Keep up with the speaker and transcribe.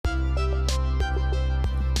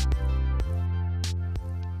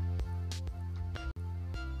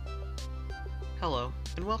Hello,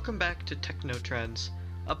 and welcome back to Techno Trends,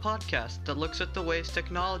 a podcast that looks at the ways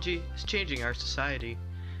technology is changing our society.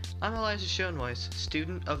 I'm Elijah Schoenweiss,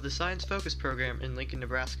 student of the Science Focus program in Lincoln,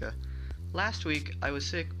 Nebraska. Last week, I was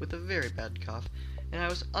sick with a very bad cough, and I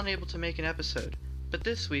was unable to make an episode. But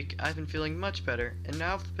this week, I've been feeling much better, and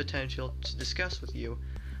now have the potential to discuss with you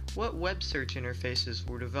what web search interfaces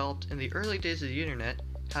were developed in the early days of the internet,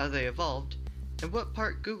 how they evolved, and what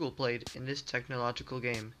part Google played in this technological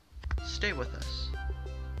game. Stay with us.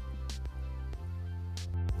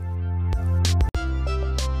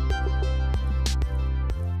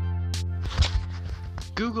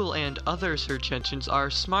 Google and other search engines are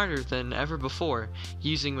smarter than ever before,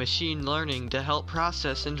 using machine learning to help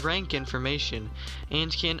process and rank information,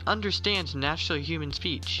 and can understand natural human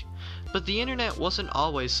speech. But the internet wasn't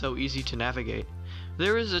always so easy to navigate.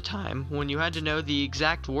 There was a time when you had to know the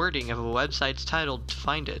exact wording of a website's title to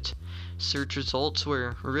find it. Search results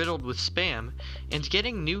were riddled with spam, and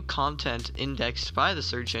getting new content indexed by the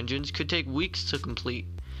search engines could take weeks to complete.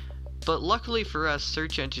 But luckily for us,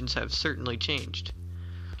 search engines have certainly changed.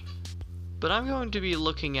 But I'm going to be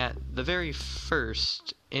looking at the very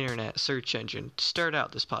first internet search engine to start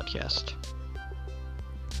out this podcast.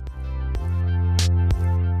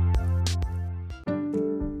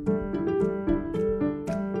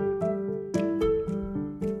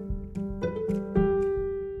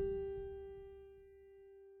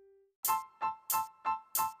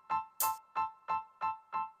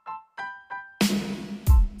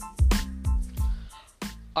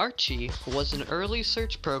 Archie was an early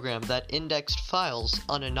search program that indexed files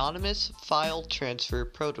on Anonymous File Transfer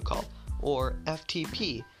Protocol, or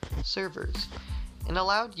FTP, servers, and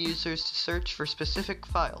allowed users to search for specific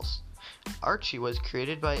files. Archie was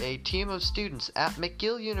created by a team of students at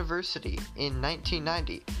McGill University in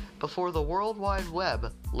 1990, before the World Wide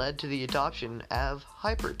Web led to the adoption of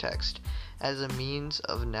hypertext as a means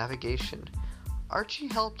of navigation. Archie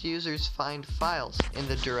helped users find files in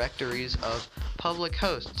the directories of public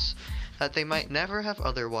hosts that they might never have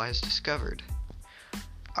otherwise discovered.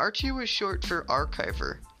 Archie was short for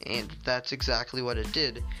archiver, and that's exactly what it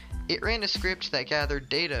did. It ran a script that gathered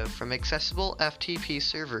data from accessible FTP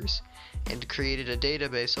servers and created a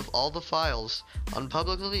database of all the files on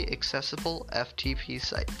publicly accessible FTP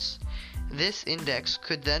sites. This index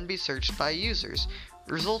could then be searched by users,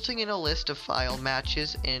 resulting in a list of file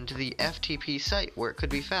matches and the FTP site where it could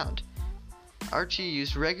be found. Archie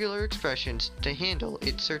used regular expressions to handle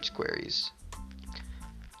its search queries.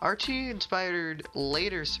 Archie inspired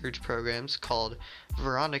later search programs called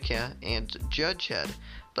Veronica and Judgehead,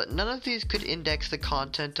 but none of these could index the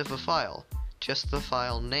content of a file, just the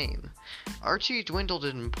file name. Archie dwindled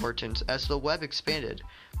in importance as the web expanded,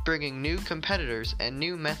 bringing new competitors and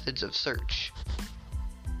new methods of search.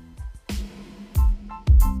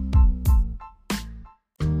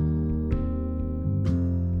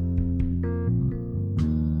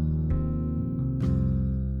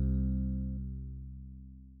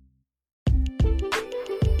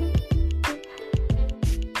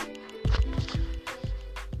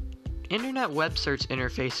 Internet web search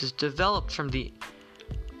interfaces developed from the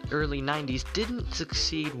early 90s didn't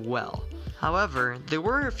succeed well. However, there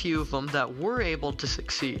were a few of them that were able to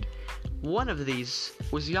succeed. One of these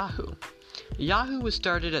was Yahoo. Yahoo was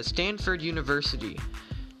started at Stanford University,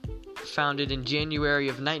 founded in January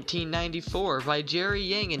of 1994 by Jerry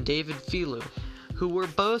Yang and David Filo, who were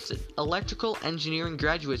both electrical engineering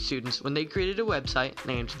graduate students when they created a website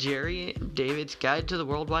named Jerry and David's Guide to the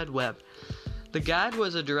World Wide Web. The guide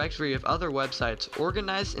was a directory of other websites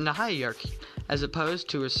organized in a hierarchy, as opposed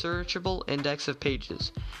to a searchable index of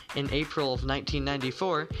pages. In April of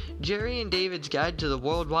 1994, Jerry and David's Guide to the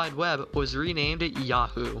World Wide Web was renamed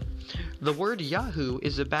Yahoo. The word Yahoo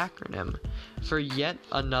is a backronym for Yet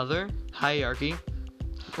Another Hierarchy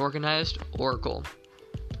Organized Oracle.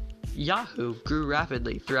 Yahoo grew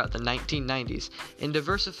rapidly throughout the 1990s and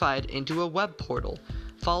diversified into a web portal,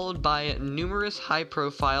 followed by numerous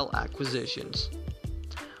high-profile acquisitions.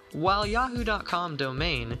 While Yahoo.com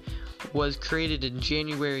domain was created in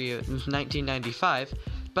January of 1995,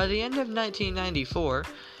 by the end of 1994,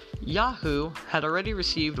 Yahoo had already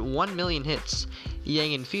received 1 million hits.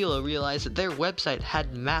 Yang and Filo realized that their website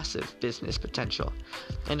had massive business potential,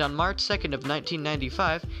 and on March 2nd of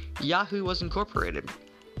 1995, Yahoo was incorporated.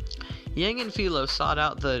 Yang and Filo sought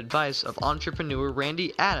out the advice of entrepreneur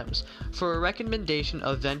Randy Adams for a recommendation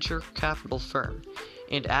of venture capital firm,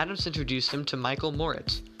 and Adams introduced him to Michael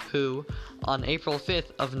Moritz, who, on April 5th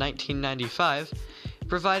of 1995,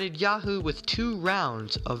 provided Yahoo with 2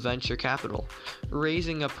 rounds of venture capital,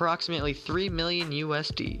 raising approximately $3 million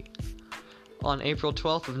USD. On April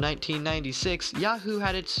 12th of 1996, Yahoo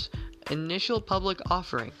had its initial public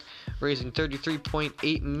offering, raising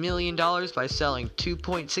 $33.8 million by selling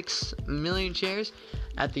 2.6 million shares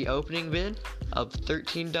at the opening bid of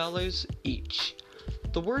 $13 each.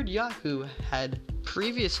 The word Yahoo had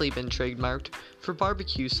previously been trademarked for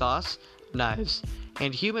barbecue sauce, knives,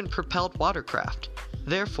 and human-propelled watercraft.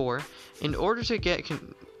 Therefore, in order to get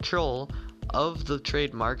control of the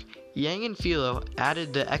trademark, Yang and Philo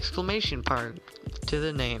added the exclamation mark to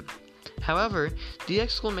the name. However, the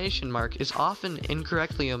exclamation mark is often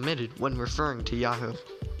incorrectly omitted when referring to Yahoo.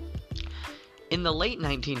 In the late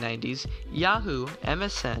 1990s, Yahoo,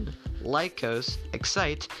 MSN, Lycos,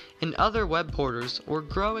 Excite, and other web portals were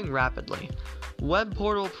growing rapidly. Web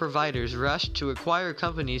portal providers rushed to acquire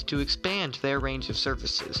companies to expand their range of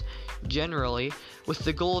services, generally with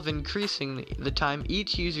the goal of increasing the time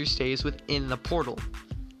each user stays within the portal.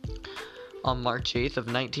 On March 8th of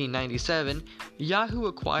 1997, Yahoo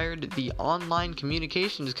acquired the online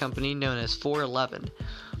communications company known as 411.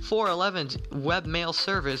 411's webmail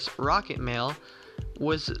service, Rocket Mail,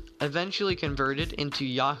 was eventually converted into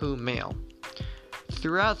Yahoo Mail.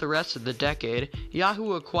 Throughout the rest of the decade,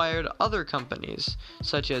 Yahoo acquired other companies,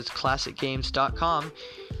 such as ClassicGames.com,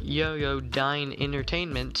 Yoyodyne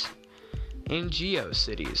Entertainment, and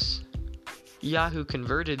GeoCities. Yahoo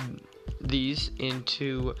converted these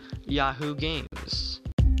into Yahoo Games.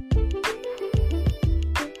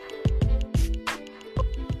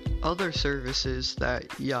 Other services that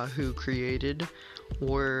Yahoo created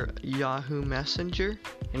were Yahoo Messenger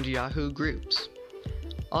and Yahoo Groups.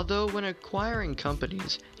 Although when acquiring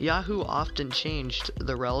companies, Yahoo often changed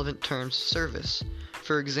the relevant terms of service.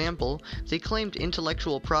 For example, they claimed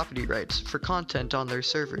intellectual property rights for content on their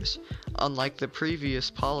servers, unlike the previous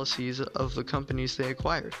policies of the companies they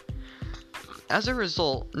acquired. As a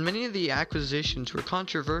result, many of the acquisitions were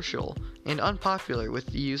controversial and unpopular with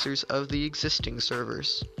the users of the existing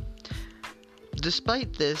servers.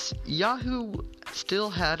 Despite this, Yahoo still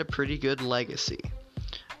had a pretty good legacy.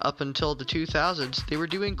 Up until the 2000s, they were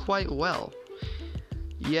doing quite well.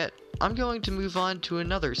 Yet, I'm going to move on to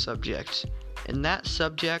another subject, and that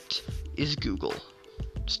subject is Google.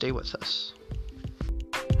 Stay with us.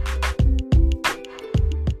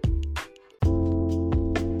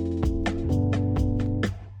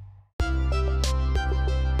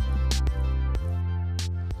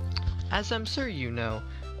 As I'm sure you know,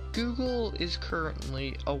 Google is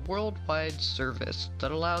currently a worldwide service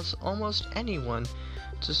that allows almost anyone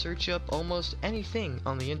to search up almost anything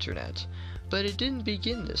on the internet, but it didn't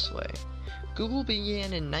begin this way. Google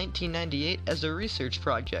began in 1998 as a research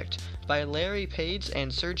project by Larry Page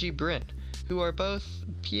and Sergey Brin, who are both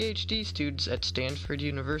PhD students at Stanford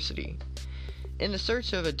University. In the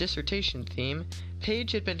search of a dissertation theme,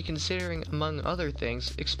 Page had been considering, among other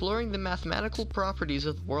things, exploring the mathematical properties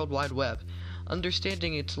of the World Wide Web,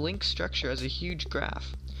 understanding its link structure as a huge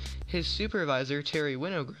graph. His supervisor, Terry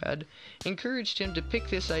Winograd, encouraged him to pick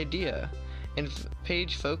this idea, and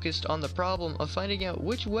Page focused on the problem of finding out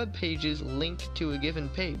which web pages link to a given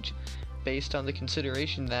page, based on the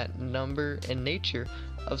consideration that number and nature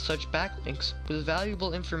of such backlinks was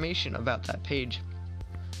valuable information about that page.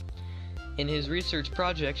 In his research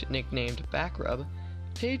project nicknamed Backrub,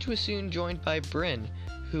 Page was soon joined by Brin,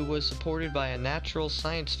 who was supported by a Natural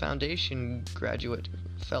Science Foundation graduate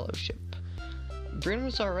fellowship. Brin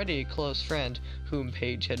was already a close friend whom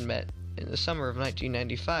Page had met in the summer of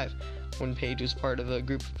 1995, when Page was part of a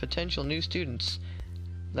group of potential new students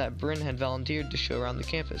that Brin had volunteered to show around the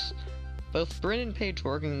campus. Both Brin and Page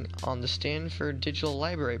were working on the Stanford Digital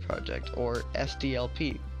Library Project, or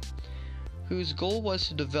SDLP, whose goal was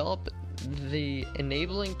to develop the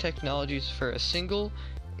enabling technologies for a single,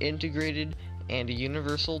 integrated, and a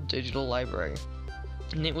universal digital library,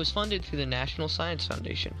 and it was funded through the National Science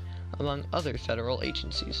Foundation, among other federal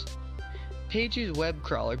agencies. Page's web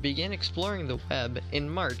crawler began exploring the web in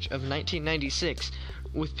March of 1996,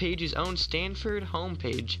 with Page's own Stanford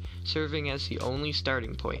homepage serving as the only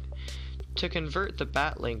starting point. To convert the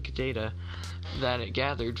batlink data that it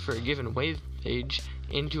gathered for a given web page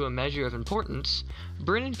into a measure of importance,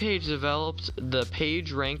 Brin and Page developed the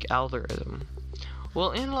PageRank algorithm.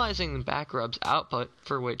 While analyzing Backrub's output,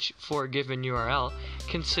 for a given URL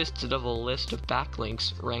consisted of a list of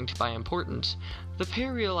backlinks ranked by importance, the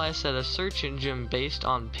pair realized that a search engine based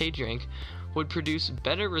on PageRank would produce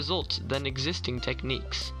better results than existing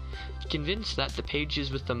techniques. Convinced that the pages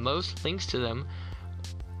with the most links to them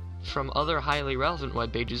from other highly relevant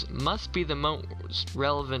web pages must be the most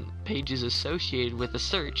relevant pages associated with a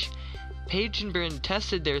search, Page and Brin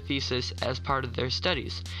tested their thesis as part of their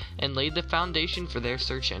studies and laid the foundation for their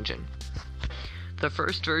search engine. The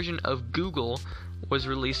first version of Google was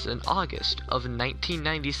released in August of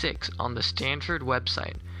 1996 on the Stanford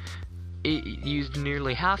website. It used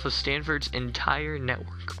nearly half of Stanford's entire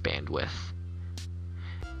network bandwidth.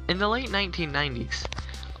 In the late 1990s,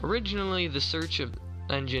 originally the search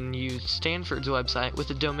engine used Stanford's website with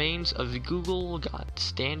the domains of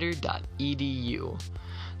google.stanford.edu.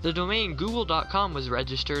 The domain google.com was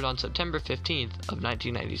registered on September 15th of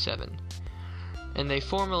 1997, and they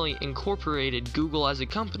formally incorporated Google as a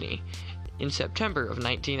company in September of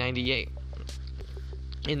 1998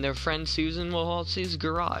 in their friend Susan Wojcicki's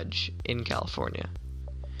garage in California.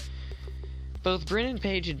 Both Brin and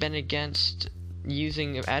Page had been against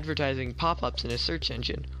using advertising pop-ups in a search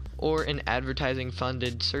engine, or an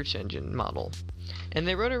advertising-funded search engine model, and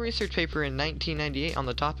they wrote a research paper in 1998 on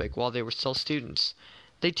the topic while they were still students.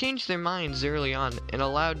 They changed their minds early on and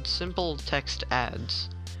allowed simple text ads.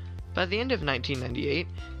 By the end of 1998,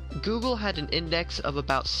 Google had an index of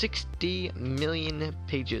about 60 million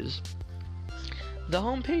pages. The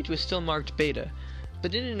home page was still marked beta,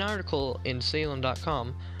 but in an article in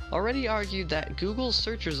Salem.com, already argued that Google's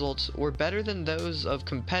search results were better than those of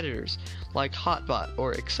competitors like Hotbot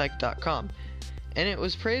or Excite.com, and it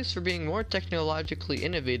was praised for being more technologically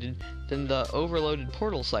innovative than the overloaded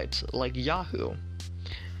portal sites like Yahoo,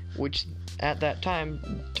 which at that time,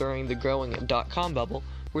 during the growing .com bubble,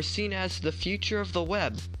 were seen as the future of the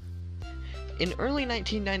web. In early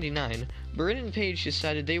 1999, Brin and Page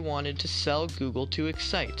decided they wanted to sell Google to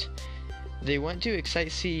Excite. They went to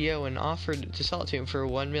Excite's CEO and offered to sell it to him for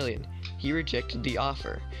 $1 million. He rejected the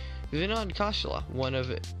offer. Vinod Khosla, one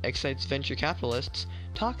of Excite's venture capitalists,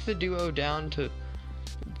 talked the duo down to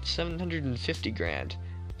 $750,000,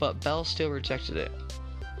 but Bell still rejected it.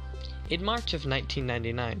 In March of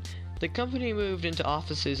 1999, the company moved into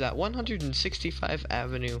offices at 165th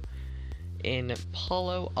Avenue in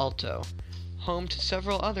Palo Alto, home to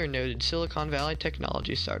several other noted Silicon Valley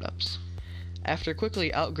technology startups. After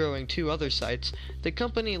quickly outgrowing two other sites, the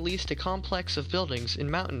company leased a complex of buildings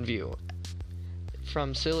in Mountain View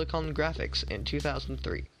from Silicon Graphics in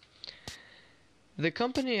 2003. The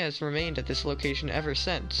company has remained at this location ever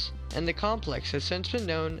since, and the complex has since been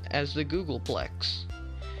known as the Googleplex.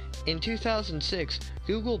 In 2006,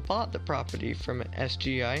 Google bought the property from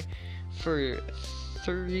SGI for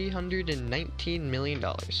 $319 million.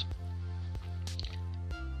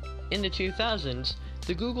 In the 2000s,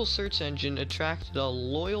 the Google search engine attracted a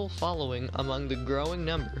loyal following among the growing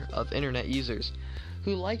number of internet users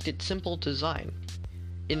who liked its simple design.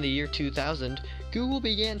 In the year 2000, Google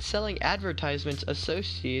began selling advertisements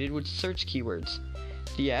associated with search keywords.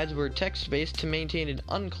 The ads were text-based to maintain an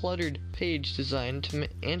uncluttered page design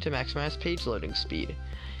and to maximize page loading speed.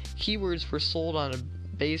 Keywords were sold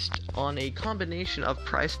based on a combination of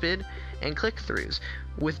price bid and click-throughs,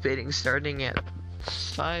 with bidding starting at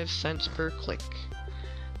 5 cents per click.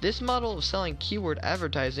 This model of selling keyword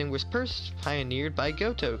advertising was first pioneered by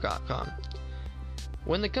Goto.com.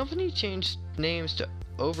 When the company changed names to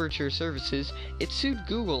Overture Services, it sued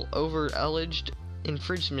Google over alleged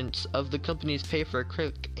infringements of the company's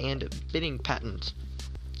pay-per-click and bidding patents.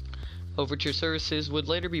 Overture Services would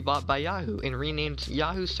later be bought by Yahoo and renamed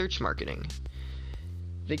Yahoo Search Marketing.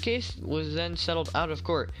 The case was then settled out of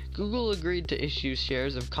court. Google agreed to issue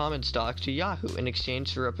shares of common stock to Yahoo in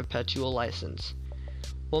exchange for a perpetual license.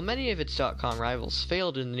 While many of its .com rivals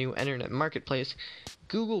failed in the new internet marketplace,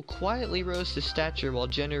 Google quietly rose to stature while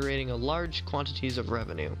generating large quantities of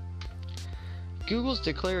revenue. Google's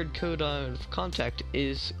declared code of conduct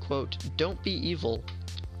is, quote, "Don't be evil,"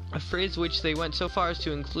 a phrase which they went so far as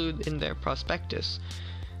to include in their prospectus,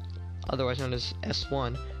 otherwise known as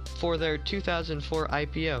S1, for their 2004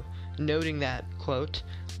 IPO, noting that, quote,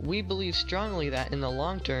 "We believe strongly that in the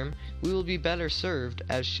long term, we will be better served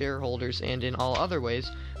as shareholders and in all other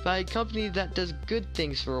ways by a company that does good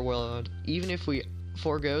things for the world, even if we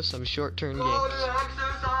forego some short-term gains."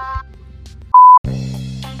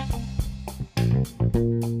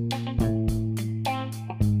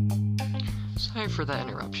 Sorry for that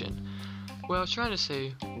interruption. What I was trying to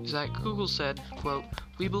say is that Google said, quote,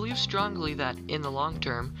 "We believe strongly that, in the long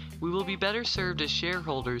term, we will be better served as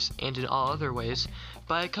shareholders, and in all other ways,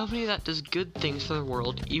 by a company that does good things for the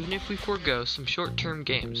world, even if we forego some short-term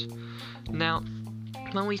gains." Now,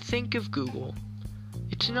 when we think of Google,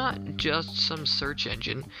 it's not just some search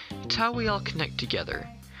engine, it's how we all connect together.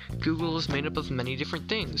 Google is made up of many different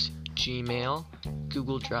things: Gmail,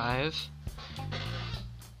 Google Drive,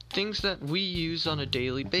 things that we use on a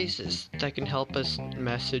daily basis that can help us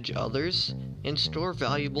message others and store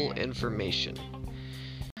valuable information.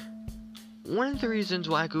 One of the reasons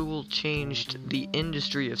why Google changed the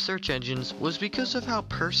industry of search engines was because of how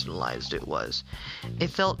personalized it was. It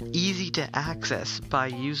felt easy to access by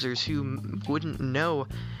users who wouldn't know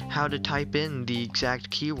how to type in the exact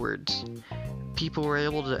keywords. People were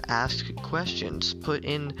able to ask questions, put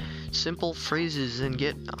in simple phrases, and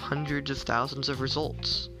get hundreds of thousands of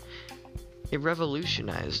results. It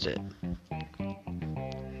revolutionized it,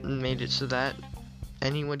 and made it so that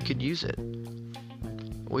anyone could use it,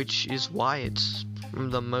 which is why it's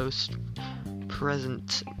the most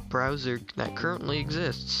present browser that currently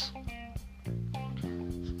exists.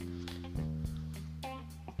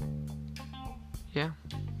 Yeah.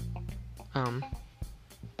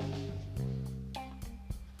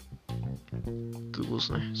 Google's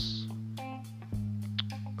nice.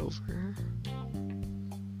 Over.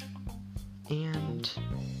 And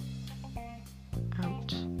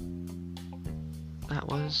out. That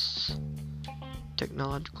was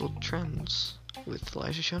Technological Trends with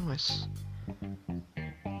Elijah Shunwis.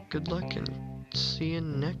 Good luck and see you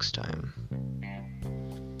next time.